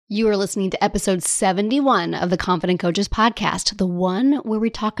You are listening to episode 71 of the Confident Coaches podcast, the one where we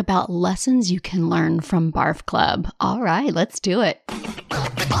talk about lessons you can learn from Barf Club. All right, let's do it.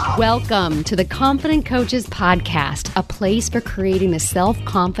 Welcome to the Confident Coaches podcast, a place for creating the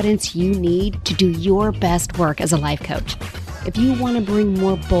self-confidence you need to do your best work as a life coach. If you want to bring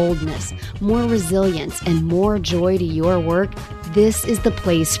more boldness, more resilience, and more joy to your work, this is the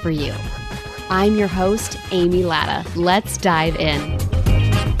place for you. I'm your host, Amy Latta. Let's dive in.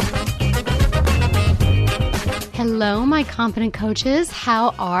 Hello, my confident coaches.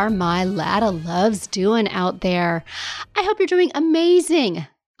 How are my Latta loves doing out there? I hope you're doing amazing.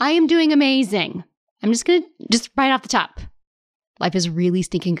 I am doing amazing. I'm just right off the top. Life is really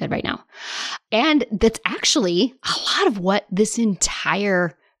stinking good right now. And that's actually a lot of what this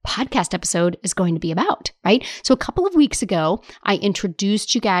entire podcast episode is going to be about, right? So a couple of weeks ago, I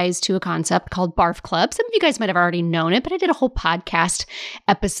introduced you guys to a concept called Barf Club. Some of you guys might have already known it, but I did a whole podcast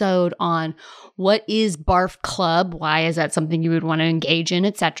episode on what is Barf Club, why is that something you would want to engage in,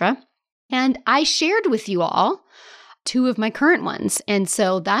 etc. And I shared with you all two of my current ones. And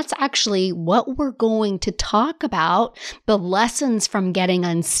so that's actually what we're going to talk about, the lessons from Getting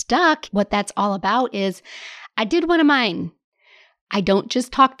Unstuck. What that's all about is I did one of mine. I don't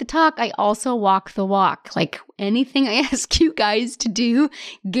just talk the talk, I also walk the walk. Like anything I ask you guys to do,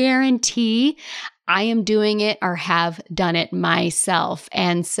 guarantee I am doing it or have done it myself.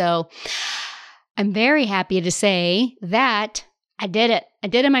 And so I'm very happy to say that I did it. I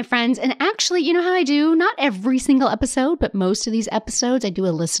did it, my friends. And actually, you know how I do? Not every single episode, but most of these episodes, I do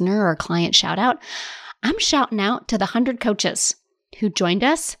a listener or a client shout out. I'm shouting out to the 100 coaches who joined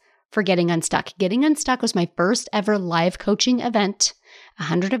us for Getting Unstuck. Getting Unstuck was my first ever live coaching event.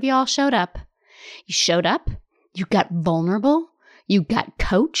 100 of y'all showed up. You showed up. You got vulnerable. You got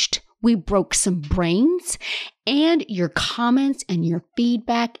coached. We broke some brains. And your comments and your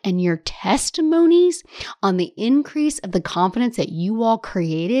feedback and your testimonies on the increase of the confidence that you all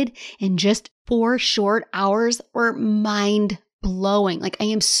created in just 4 short hours were mind-blowing. Like, I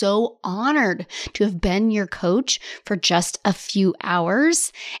am so honored to have been your coach for just a few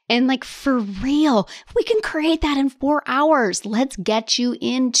hours. And like, for real, we can create that in 4 hours. Let's get you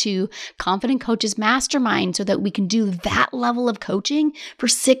into Confident Coaches Mastermind so that we can do that level of coaching for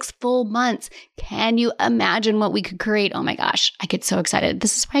 6 full months. Can you imagine what we could create? Oh my gosh, I get so excited.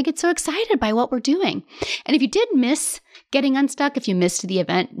 This is why I get so excited by what we're doing. And if you did miss Getting Unstuck, if you missed the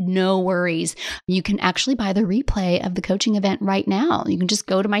event, no worries. You can actually buy the replay of the coaching event right now. You can just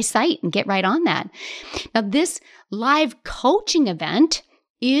go to my site and get right on that. Now, this live coaching event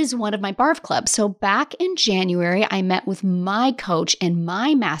is one of my Barf Clubs. So back in January, I met with my coach in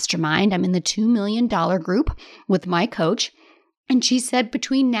my mastermind. I'm in the $2 million group with my coach. And she said,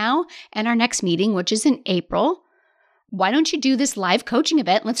 between now and our next meeting, which is in April, why don't you do this live coaching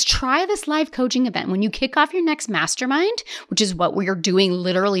event? Let's try this live coaching event. When you kick off your next mastermind, which is what we are doing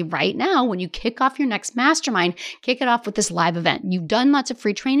literally right now, when you kick off your next mastermind, kick it off with this live event. You've done lots of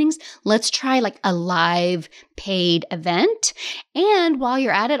free trainings. Let's try like a live paid event. And while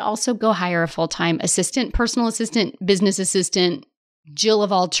you're at it, also go hire a full-time assistant, personal assistant, business assistant, Jill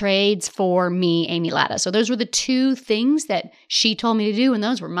of all trades for me, Amy Latta. So those were the 2 things that she told me to do. And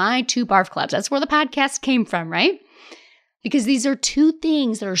those were my 2 Barf Clubs. That's where the podcast came from, right? Because these are 2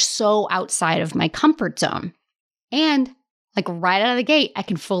 things that are so outside of my comfort zone. And like right out of the gate, I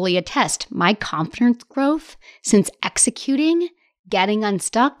can fully attest my confidence growth since executing Getting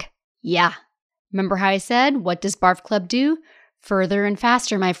Unstuck. Yeah. Remember how I said, what does Barf Club do? Further and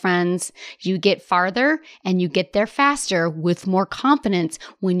faster, my friends. You get farther and you get there faster with more confidence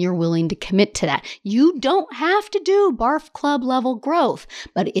when you're willing to commit to that. You don't have to do Barf Club level growth,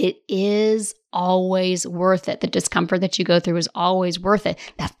 but it is always worth it. The discomfort that you go through is always worth it.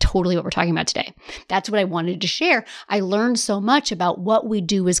 That's totally what we're talking about today. That's what I wanted to share. I learned so much about what we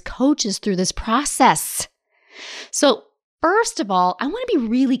do as coaches through this process. So first of all, I want to be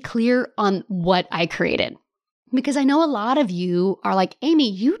really clear on what I created. Because I know a lot of you are like, Amy,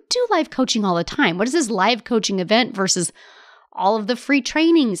 you do live coaching all the time. What is this live coaching event versus all of the free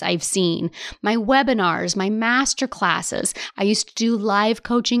trainings I've seen, my webinars, my master classes? I used to do live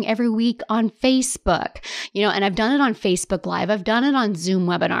coaching every week on Facebook, and I've done it on Facebook Live. I've done it on Zoom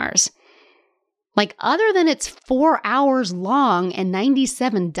webinars. Like, other than it's 4 hours long and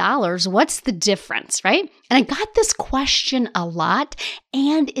 $97, what's the difference, right? And I got this question a lot,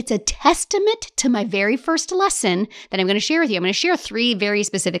 and it's a testament to my very first lesson that I'm going to share with you. I'm going to share 3 very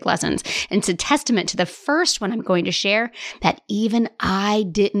specific lessons. And it's a testament to the first one I'm going to share that even I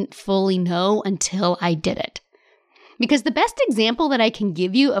didn't fully know until I did it. Because the best example that I can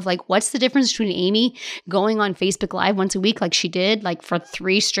give you of like, what's the difference between Amy going on Facebook Live once a week like she did like for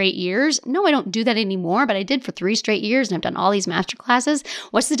 3 straight years? No, I don't do that anymore, but I did for 3 straight years and I've done all these master classes.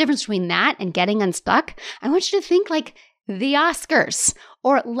 What's the difference between that and getting unstuck? I want you to think like the Oscars.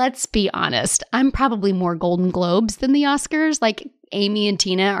 Or let's be honest, I'm probably more Golden Globes than the Oscars. Like Amy and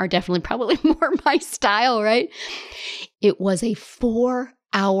Tina are definitely probably more my style, right? It was a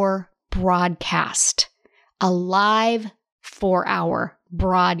 4-hour broadcast. A live 4-hour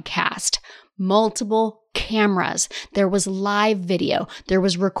broadcast, multiple cameras. There was live video. There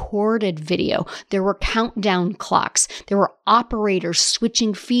was recorded video. There were countdown clocks. There were operators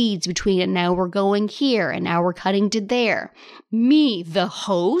switching feeds between, and now we're going here and now we're cutting to there. Me, the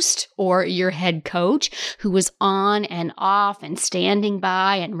host or your head coach, who was on and off and standing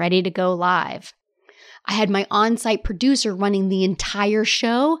by and ready to go live. I had my on-site producer running the entire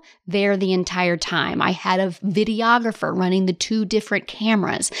show there the entire time. I had a videographer running the 2 different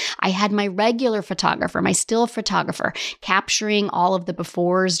cameras. I had my regular photographer, my still photographer, capturing all of the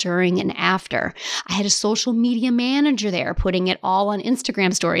befores, during, and after. I had a social media manager there putting it all on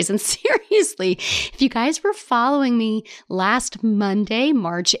Instagram stories. And seriously, if you guys were following me last Monday,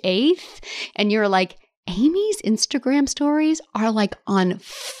 March 8th, and you're like, Amy's Instagram stories are like on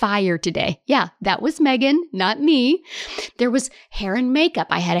fire today. Yeah, that was Megan, not me. There was hair and makeup.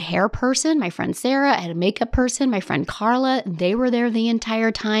 I had a hair person, my friend Sarah. I had a makeup person, my friend Carla. They were there the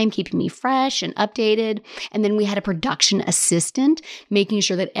entire time, keeping me fresh and updated. And then we had a production assistant, making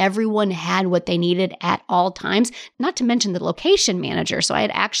sure that everyone had what they needed at all times, not to mention the location manager. So I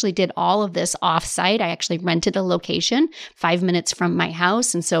had actually did all of this off-site. I actually rented a location 5 minutes from my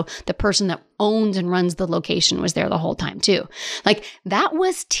house. And so the person that owns and runs the location was there the whole time too. Like that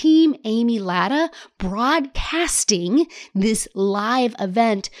was Team Amy Latta broadcasting this live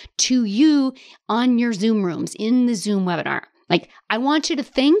event to you on your Zoom rooms in the Zoom webinar. Like I want you to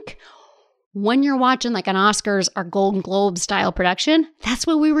think when you're watching like an Oscars or Golden Globe style production, that's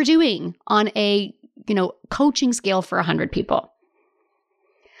what we were doing on a, coaching scale for 100 people.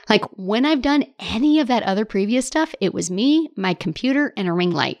 Like when I've done any of that other previous stuff, it was me, my computer, and a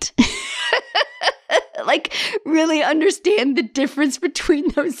ring light. Like really understand the difference between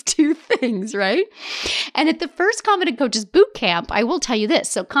those 2 things, right? And at the first Confident Coaches Bootcamp, I will tell you this.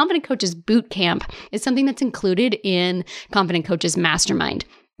 So Confident Coaches Bootcamp is something that's included in Confident Coaches Mastermind.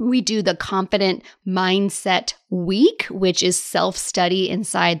 We do the Confident Mindset Week, which is self-study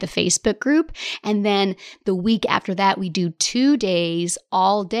inside the Facebook group. And then the week after that, we do 2 days,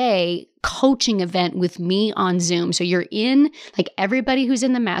 all day coaching event with me on Zoom. So you're in like everybody who's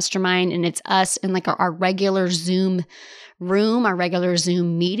in the mastermind, and it's us in like our regular Zoom room, our regular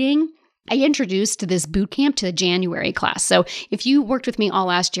Zoom meeting. I introduced this bootcamp to the January class. So if you worked with me all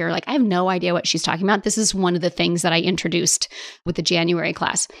last year, like I have no idea what she's talking about. This is one of the things that I introduced with the January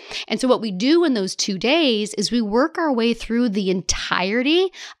class. And so what we do in those 2 days is we work our way through the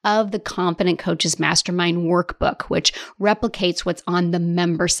entirety of the Confident Coaches Mastermind workbook, which replicates what's on the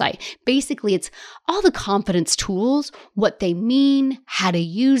member site. Basically, it's all the confidence tools, what they mean, how to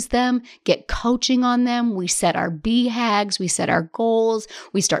use them, get coaching on them. We set our BHAGs, we set our goals,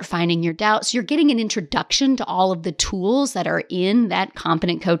 we start finding your doubts. You're getting an introduction to all of the tools that are in that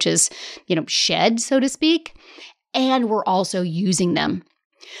Confident Coaches, shed, so to speak. And we're also using them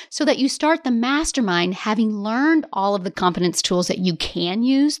so that you start the mastermind having learned all of the confidence tools that you can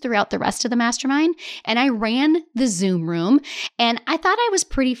use throughout the rest of the mastermind. And I ran the Zoom room and I thought I was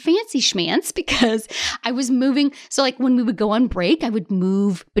pretty fancy schmance because I was moving. So like when we would go on break, I would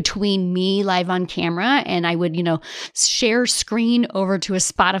move between me live on camera and I would, share screen over to a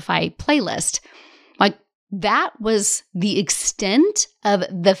Spotify playlist. Like that was the extent of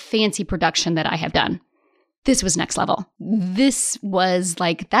the fancy production that I have done. This was next level. This was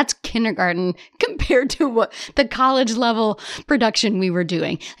like, that's kindergarten compared to what the college level production we were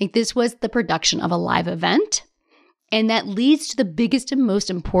doing. Like this was the production of a live event. And that leads to the biggest and most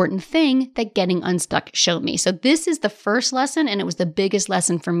important thing that Getting Unstuck showed me. So this is the first lesson, and it was the biggest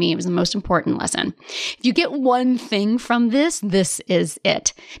lesson for me. It was the most important lesson. If you get one thing from this, this is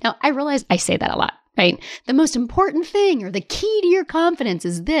it. Now, I realize I say that a lot. Right? The most important thing or the key to your confidence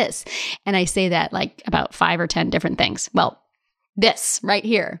is this. And I say that like about 5 or 10 different things. Well, this right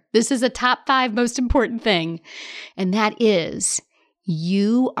here, this is a top 5 most important thing. And that is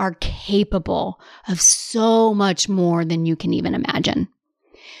you are capable of so much more than you can even imagine.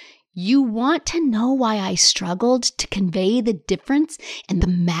 You want to know why I struggled to convey the difference and the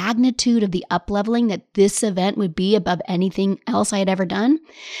magnitude of the up-leveling that this event would be above anything else I had ever done?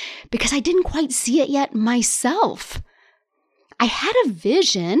 Because I didn't quite see it yet myself. I had a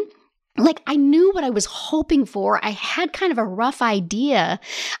vision Like I knew what I was hoping for. I had kind of a rough idea.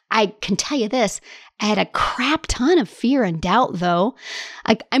 I can tell you this, I had a crap ton of fear and doubt though.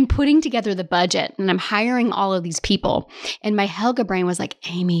 Like I'm putting together the budget and I'm hiring all of these people. And my Helga brain was like,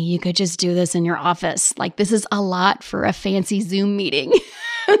 Amy, you could just do this in your office. Like this is a lot for a fancy Zoom meeting.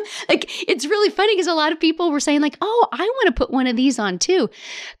 Like it's really funny because a lot of people were saying like, oh, I want to put one of these on too.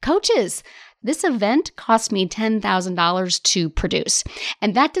 Coaches, this event cost me $10,000 to produce.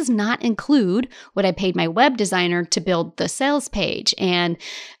 And that does not include what I paid my web designer to build the sales page and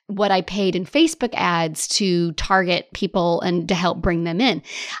what I paid in Facebook ads to target people and to help bring them in.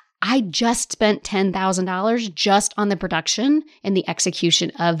 I just spent $10,000 just on the production and the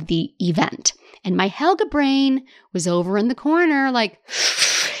execution of the event. And my Helga brain was over in the corner like,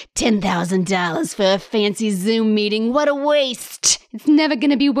 $10,000 for a fancy Zoom meeting. What a waste. It's never going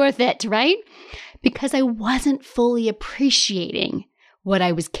to be worth it, right? Because I wasn't fully appreciating what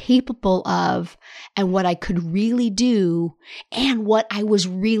I was capable of and what I could really do and what I was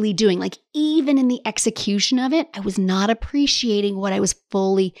really doing. Like even in the execution of it, I was not appreciating what I was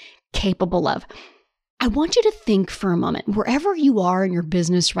fully capable of. I want you to think for a moment, wherever you are in your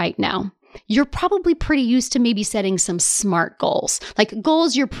business right now, you're probably pretty used to maybe setting some SMART goals, like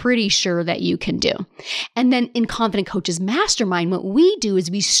goals you're pretty sure that you can do. And then in Confident Coaches Mastermind, what we do is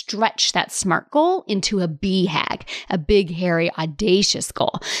we stretch that SMART goal into a BHAG, a big, hairy, audacious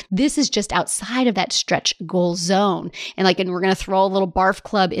goal. This is just outside of that stretch goal zone. And we're going to throw a little barf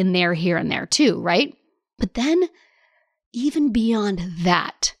club in there, here and there too, right? But then even beyond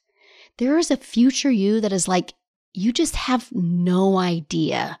that, there is a future you that is like, you just have no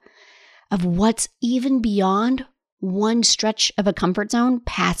idea of what's even beyond one stretch of a comfort zone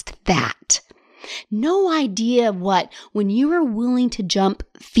past that. No idea of what, when you are willing to jump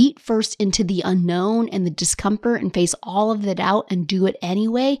feet first into the unknown and the discomfort and face all of the doubt and do it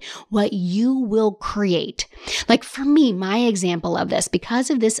anyway, what you will create. Like for me, my example of this, because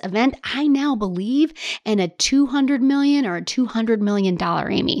of this event, I now believe in a $200 million or a $200 million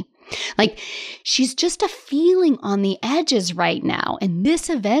Amy. Like she's just a feeling on the edges right now. And this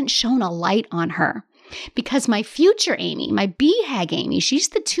event shone a light on her because my future Amy, my BHAG Amy, she's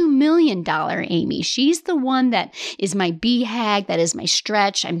the $2 million Amy. She's the one that is my BHAG. That is my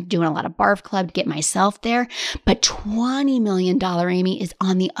stretch. I'm doing a lot of barf club to get myself there. But $20 million Amy is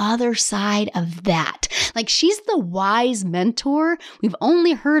on the other side of that. Like she's the wise mentor we've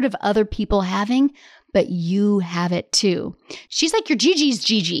only heard of other people having, but you have it too. She's like your Gigi's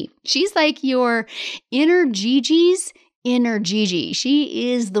Gigi. She's like your inner Gigi's inner Gigi.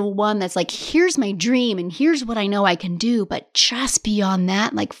 She is the one that's like, here's my dream and here's what I know I can do. But just beyond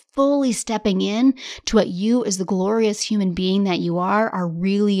that, like fully stepping in to what you as the glorious human being that you are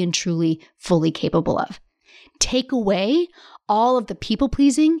really and truly fully capable of. Take away all of the people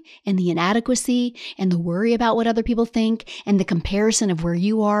pleasing and the inadequacy and the worry about what other people think and the comparison of where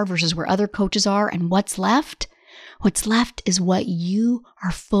you are versus where other coaches are, and what's left? What's left is what you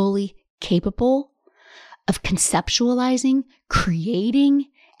are fully capable of conceptualizing, creating,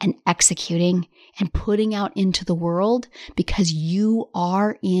 and executing and putting out into the world because you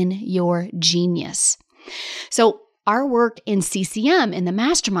are in your genius. So our work in CCM, in the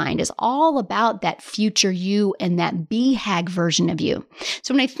mastermind, is all about that future you and that BHAG version of you.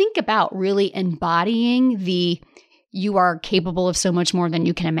 So when I think about really embodying the you are capable of so much more than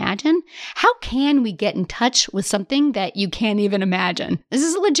you can imagine, how can we get in touch with something that you can't even imagine? This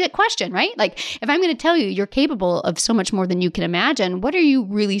is a legit question, right? Like if I'm going to tell you you're capable of so much more than you can imagine, what are you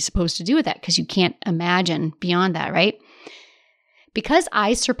really supposed to do with that? Because you can't imagine beyond that, right? Because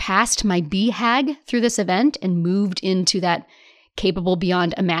I surpassed my BHAG through this event and moved into that capable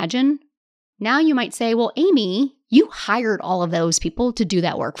beyond imagine, now you might say, well, Amy, you hired all of those people to do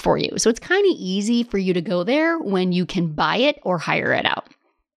that work for you. So it's kind of easy for you to go there when you can buy it or hire it out.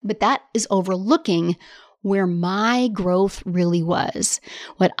 But that is overlooking where my growth really was,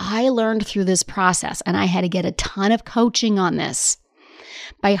 what I learned through this process. And I had to get a ton of coaching on this.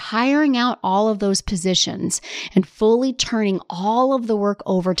 By hiring out all of those positions and fully turning all of the work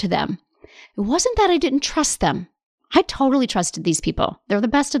over to them, it wasn't that I didn't trust them. I totally trusted these people. They're the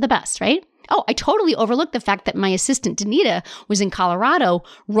best of the best, right? Oh, I totally overlooked the fact that my assistant, Danita, was in Colorado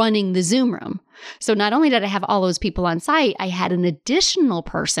running the Zoom room. So not only did I have all those people on site, I had an additional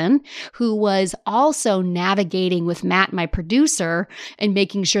person who was also navigating with Matt, my producer, and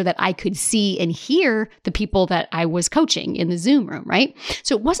making sure that I could see and hear the people that I was coaching in the Zoom room, right?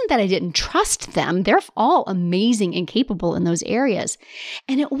 So it wasn't that I didn't trust them. They're all amazing and capable in those areas.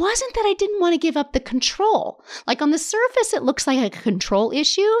 And it wasn't that I didn't want to give up the control. Like on the surface, it looks like a control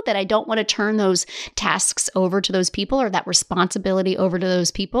issue that I don't want to turn those tasks over to those people or that responsibility over to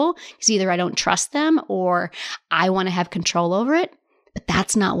those people because either I don't trust them or I want to have control over it. But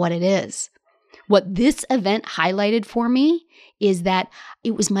that's not what it is. What this event highlighted for me is that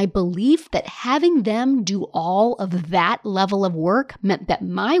it was my belief that having them do all of that level of work meant that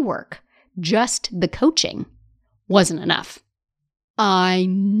my work, just the coaching, wasn't enough. I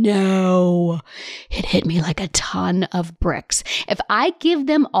know. It hit me like a ton of bricks. If I give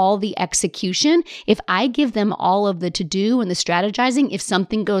them all the execution, if I give them all of the to-do and the strategizing, if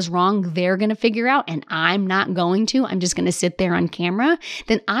something goes wrong, they're going to figure out and I'm not going to, I'm just going to sit there on camera,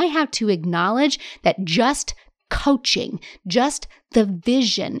 then I have to acknowledge that just coaching, just the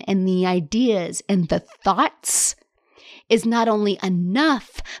vision and the ideas and the thoughts is not only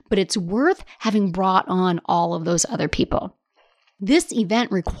enough, but it's worth having brought on all of those other people. This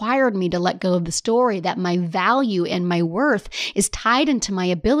event required me to let go of the story that my value and my worth is tied into my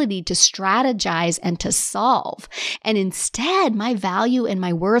ability to strategize and to solve. And instead, my value and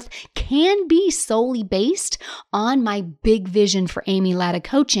my worth can be solely based on my big vision for Amy Latta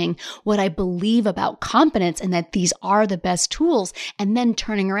Coaching, what I believe about confidence and that these are the best tools, and then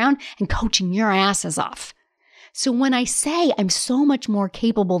turning around and coaching your asses off. So when I say I'm so much more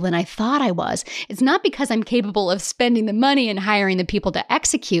capable than I thought I was, it's not because I'm capable of spending the money and hiring the people to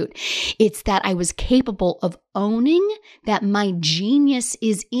execute. It's that I was capable of owning that my genius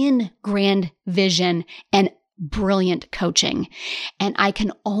is in grand vision and brilliant coaching. And I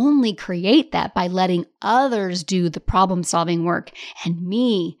can only create that by letting others do the problem-solving work and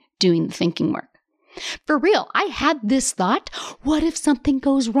me doing the thinking work. For real, I had this thought, what if something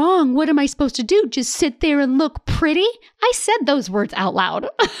goes wrong? What am I supposed to do? Just sit there and look pretty? I said those words out loud.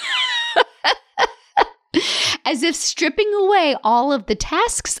 As if stripping away all of the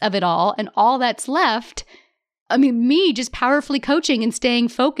tasks of it all and all that's left, me just powerfully coaching and staying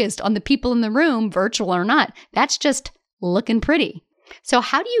focused on the people in the room, virtual or not, that's just looking pretty. So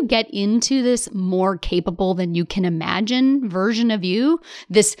how do you get into this more capable than you can imagine version of you,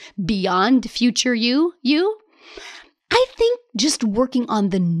 this beyond future you? I think just working on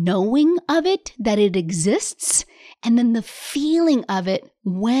the knowing of it, that it exists, and then the feeling of it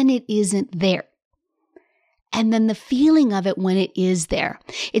when it isn't there. And then the feeling of it when it is there.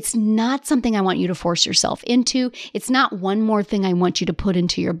 It's not something I want you to force yourself into. It's not one more thing I want you to put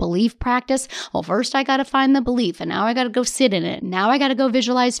into your belief practice. Well, first I got to find the belief and now I got to go sit in it. Now I got to go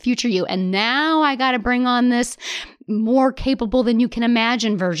visualize future you. And now I got to bring on this more capable than you can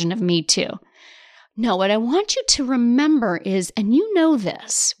imagine version of me too. No, what I want you to remember is, and you know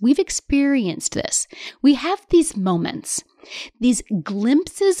this, we've experienced this. We have these moments, these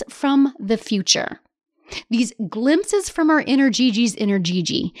glimpses from the future. These glimpses from our inner Gigi's inner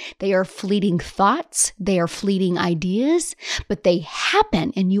Gigi, they are fleeting thoughts, they are fleeting ideas, but they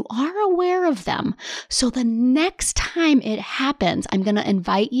happen and you are aware of them. So the next time it happens, I'm going to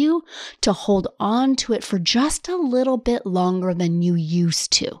invite you to hold on to it for just a little bit longer than you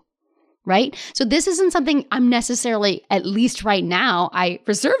used to. Right? So this isn't something I'm necessarily, at least right now, I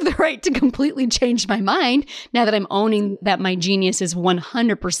reserve the right to completely change my mind now that I'm owning that my genius is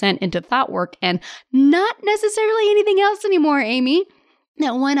 100% into thought work and not necessarily anything else anymore, Amy.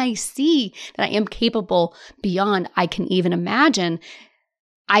 Now, when I see that I am capable beyond I can even imagine,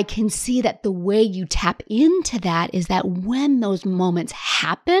 I can see that the way you tap into that is that when those moments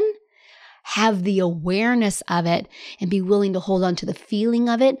happen, have the awareness of it and be willing to hold on to the feeling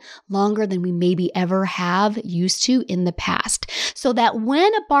of it longer than we maybe ever have used to in the past. So that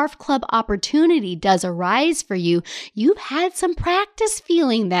when a barf club opportunity does arise for you, you've had some practice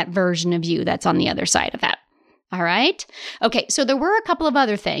feeling that version of you that's on the other side of that. All right? Okay, so there were a couple of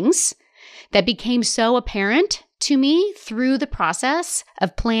other things that became so apparent to me through the process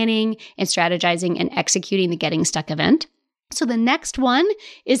of planning and strategizing and executing the Getting Stuck event. So the next one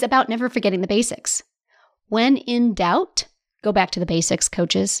is about never forgetting the basics. When in doubt, go back to the basics,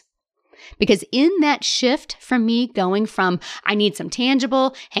 coaches. Because in that shift from me going from I need some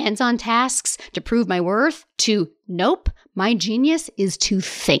tangible, hands-on tasks to prove my worth to nope, my genius is to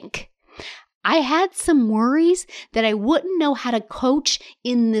think. I had some worries that I wouldn't know how to coach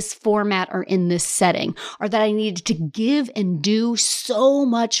in this format or in this setting, or that I needed to give and do so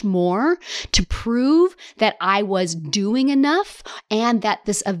much more to prove that I was doing enough and that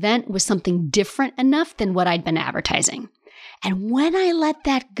this event was something different enough than what I'd been advertising. And when I let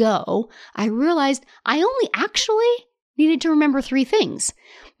that go, I realized I only actually needed to remember 3 things.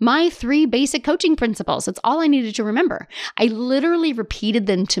 My 3 basic coaching principles. That's all I needed to remember. I literally repeated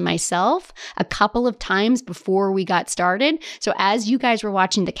them to myself a couple of times before we got started. So as you guys were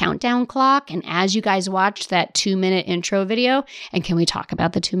watching the countdown clock and as you guys watched that 2-minute intro video, and can we talk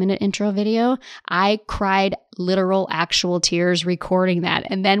about the 2-minute intro video? I cried literal actual tears recording that.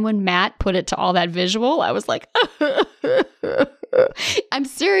 And then when Matt put it to all that visual, I was like, I'm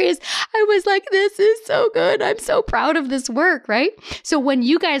serious. I was like, this is so good. I'm so proud of this work, right? So when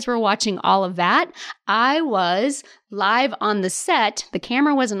you guys were watching all of that, I was live on the set. The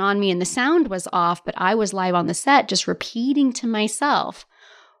camera wasn't on me and the sound was off, but I was live on the set just repeating to myself,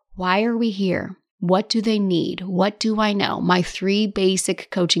 why are we here? What do they need? What do I know? My 3 basic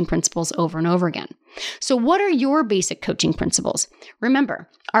coaching principles over and over again. So what are your basic coaching principles? Remember,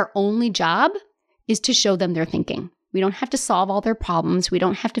 our only job is to show them their thinking. We don't have to solve all their problems. We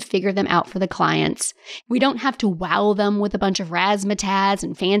don't have to figure them out for the clients. We don't have to wow them with a bunch of razzmatazz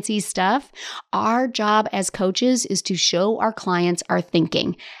and fancy stuff. Our job as coaches is to show our clients our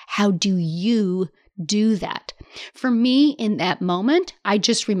thinking. How do you do that? For me, in that moment, I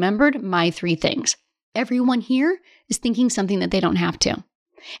just remembered my 3 things. Everyone here is thinking something that they don't have to.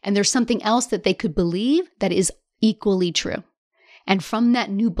 And there's something else that they could believe that is equally true. And from that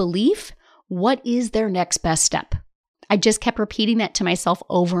new belief, what is their next best step? I just kept repeating that to myself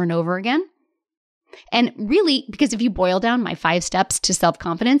over and over again. And really, because if you boil down my 5 steps to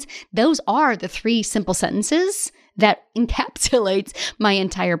self-confidence, those are the 3 simple sentences that encapsulates my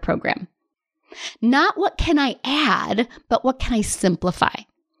entire program. Not what can I add, but what can I simplify?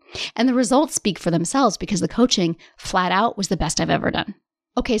 And the results speak for themselves because the coaching flat out was the best I've ever done.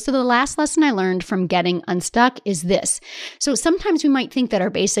 Okay, so the last lesson I learned from Getting Unstuck is this. So sometimes we might think that our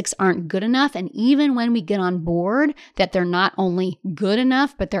basics aren't good enough, and even when we get on board that they're not only good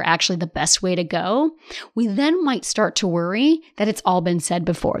enough, but they're actually the best way to go, we then might start to worry that it's all been said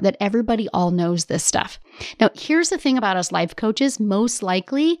before, that everybody all knows this stuff. Now, here's the thing about us life coaches. Most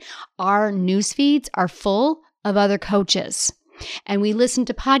likely, our news feeds are full of other coaches, and we listen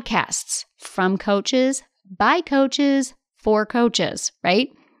to podcasts from coaches, by coaches, for coaches, right?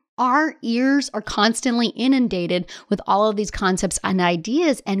 Our ears are constantly inundated with all of these concepts and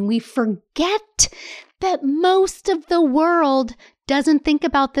ideas, and we forget that most of the world doesn't think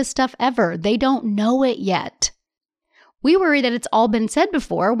about this stuff ever. They don't know it yet. We worry that it's all been said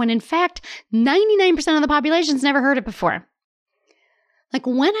before, when in fact, 99% of the population's never heard it before. Like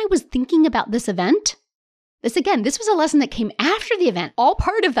when I was thinking about this event, this was a lesson that came after the event, all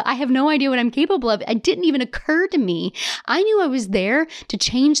part of the I have no idea what I'm capable of. It didn't even occur to me. I knew I was there to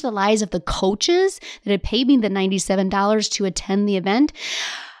change the lives of the coaches that had paid me the $97 to attend the event.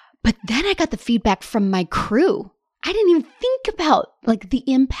 But then I got the feedback from my crew. I didn't even think about the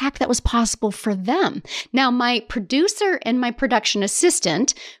impact that was possible for them. Now, my producer and my production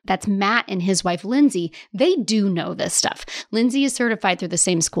assistant, that's Matt and his wife, Lindsay, they do know this stuff. Lindsay is certified through the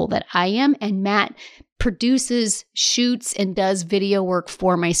same school that I am, and Matt produces, shoots, and does video work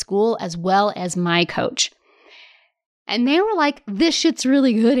for my school as well as my coach. And they were like, this shit's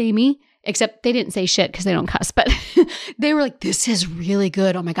really good, Amy. Except they didn't say shit because they don't cuss, but they were like, this is really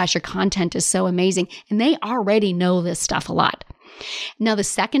good. Oh my gosh, your content is so amazing. And they already know this stuff a lot. Now, the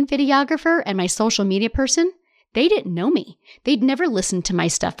second videographer and my social media person, they didn't know me. They'd never listened to my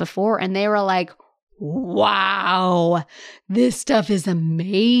stuff before. And they were like, wow, this stuff is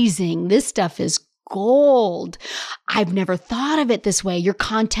amazing. This stuff is gold. I've never thought of it this way. Your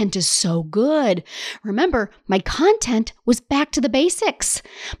content is so good. Remember, my content was back to the basics.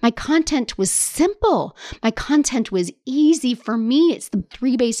 My content was simple. My content was easy for me. It's the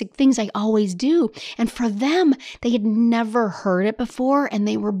 3 basic things I always do. And for them, they had never heard it before and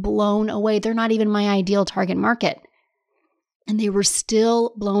they were blown away. They're not even my ideal target market. And they were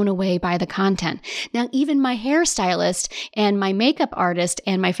still blown away by the content. Now, even my hairstylist and my makeup artist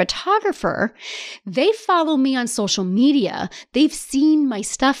and my photographer, they follow me on social media. They've seen my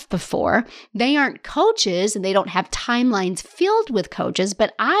stuff before. They aren't coaches and they don't have timelines filled with coaches,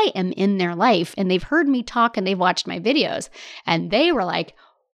 but I am in their life and they've heard me talk and they've watched my videos. And they were like,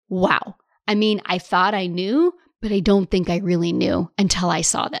 wow. I mean, I thought I knew, but I don't think I really knew until I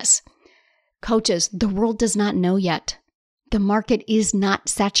saw this. Coaches, the world does not know yet. The market is not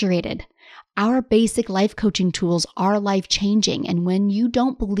saturated. Our basic life coaching tools are life-changing. And when you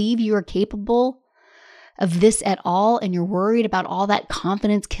don't believe you are capable of this at all, and you're worried about all that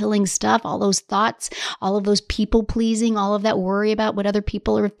confidence-killing stuff, all those thoughts, all of those people-pleasing, all of that worry about what other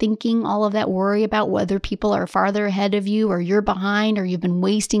people are thinking, all of that worry about whether people are farther ahead of you or you're behind or you've been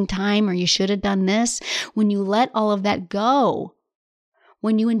wasting time or you should have done this, when you let all of that go,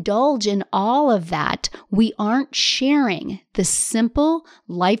 when you indulge in all of that, we aren't sharing the simple,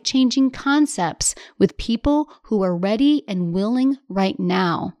 life-changing concepts with people who are ready and willing right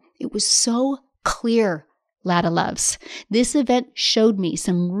now. It was so clear, Lada Loves. This event showed me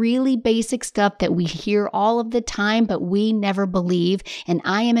some really basic stuff that we hear all of the time, but we never believe. And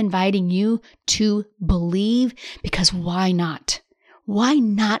I am inviting you to believe, because why not? Why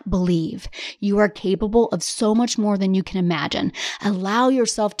not believe? You are capable of so much more than you can imagine. Allow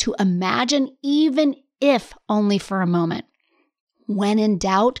yourself to imagine, even if only for a moment. When in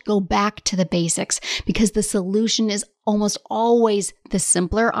doubt, go back to the basics, because the solution is almost always the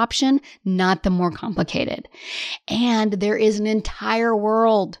simpler option, not the more complicated. And there is an entire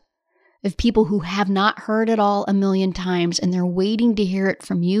world of people who have not heard it all a million times, and they're waiting to hear it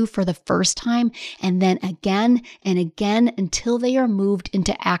from you for the first time, and then again and again until they are moved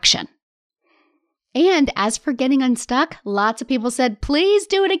into action. And as for Getting Unstuck, lots of people said, please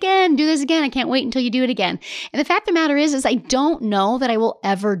do it again. Do this again. I can't wait until you do it again. And the fact of the matter is I don't know that I will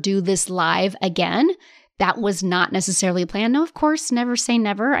ever do this live again. That was not necessarily a plan. No, of course, never say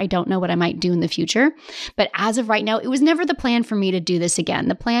never. I don't know what I might do in the future. But as of right now, it was never the plan for me to do this again.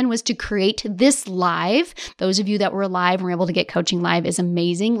 The plan was to create this live. Those of you that were live and were able to get coaching live is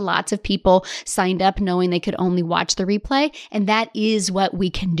amazing. Lots of people signed up knowing they could only watch the replay. And that is what we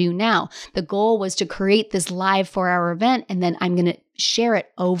can do now. The goal was to create this live 4-hour event, and then I'm going to share it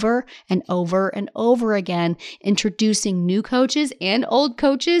over and over and over again, introducing new coaches and old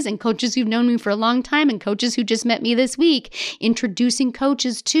coaches and coaches who've known me for a long time and coaches who just met me this week, introducing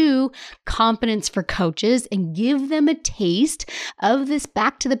coaches to Confidence for Coaches, and give them a taste of this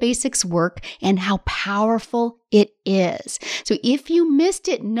back to the basics work and how powerful it is. So if you missed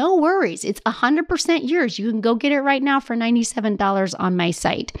it, no worries. It's 100% yours. You can go get it right now for $97 on my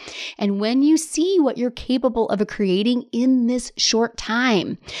site. And when you see what you're capable of creating in this short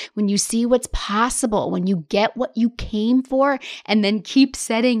time, when you see what's possible, when you get what you came for and then keep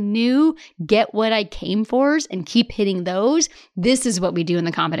setting new, get what I came fors and keep hitting those, this is what we do in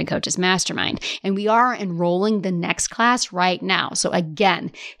the Competent Coaches Mastermind. And we are enrolling the next class right now. So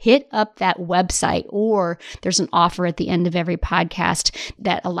again, hit up that website, or there's an offer at the end of every podcast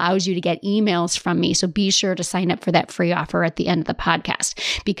that allows you to get emails from me. So be sure to sign up for that free offer at the end of the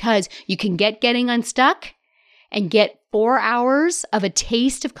podcast, because you can get Getting Unstuck and get 4 hours of a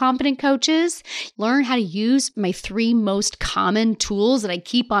taste of Competent Coaches, learn how to use my 3 most common tools that I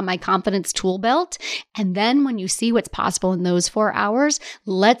keep on my confidence tool belt. And then when you see what's possible in those 4 hours,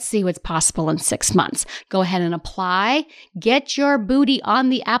 let's see what's possible in 6 months. Go ahead and apply. Get your booty on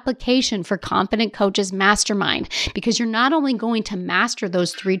the application for Competent Coaches Mastermind, because you're not only going to master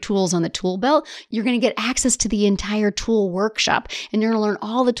those 3 tools on the tool belt, you're going to get access to the entire tool workshop, and you're going to learn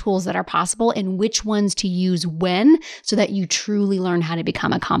all the tools that are possible and which ones to use when, so that you truly learn how to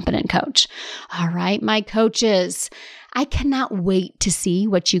become a competent coach. All right, my coaches, I cannot wait to see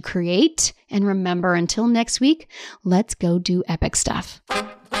what you create. And remember, until next week, let's go do epic stuff.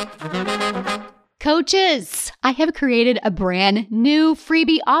 Coaches, I have created a brand new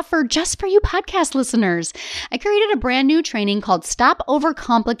freebie offer just for you podcast listeners. I created a brand new training called Stop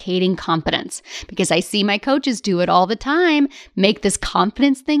Overcomplicating Confidence, because I see my coaches do it all the time, make this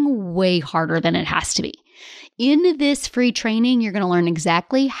confidence thing way harder than it has to be. In this free training, you're going to learn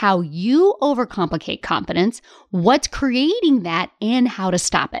exactly how you overcomplicate confidence, what's creating that, and how to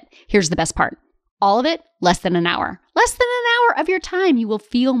stop it. Here's the best part. All of it, less than an hour. Less than an hour of your time. You will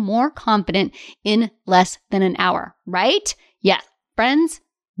feel more confident in less than an hour, right? Yeah, friends,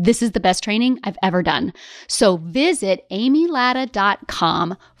 this is the best training I've ever done. So visit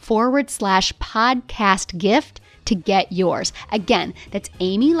amylatta.com/podcast gift to get yours. Again, that's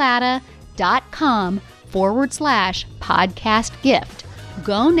amylatta.com/podcast gift.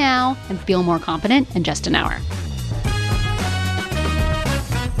 Go now and feel more confident in just an hour.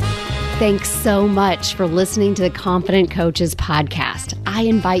 Thanks so much for listening to the Confident Coaches podcast. I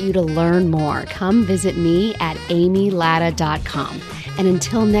invite you to learn more. Come visit me at amylatta.com. And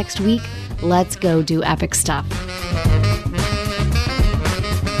until next week, let's go do epic stuff.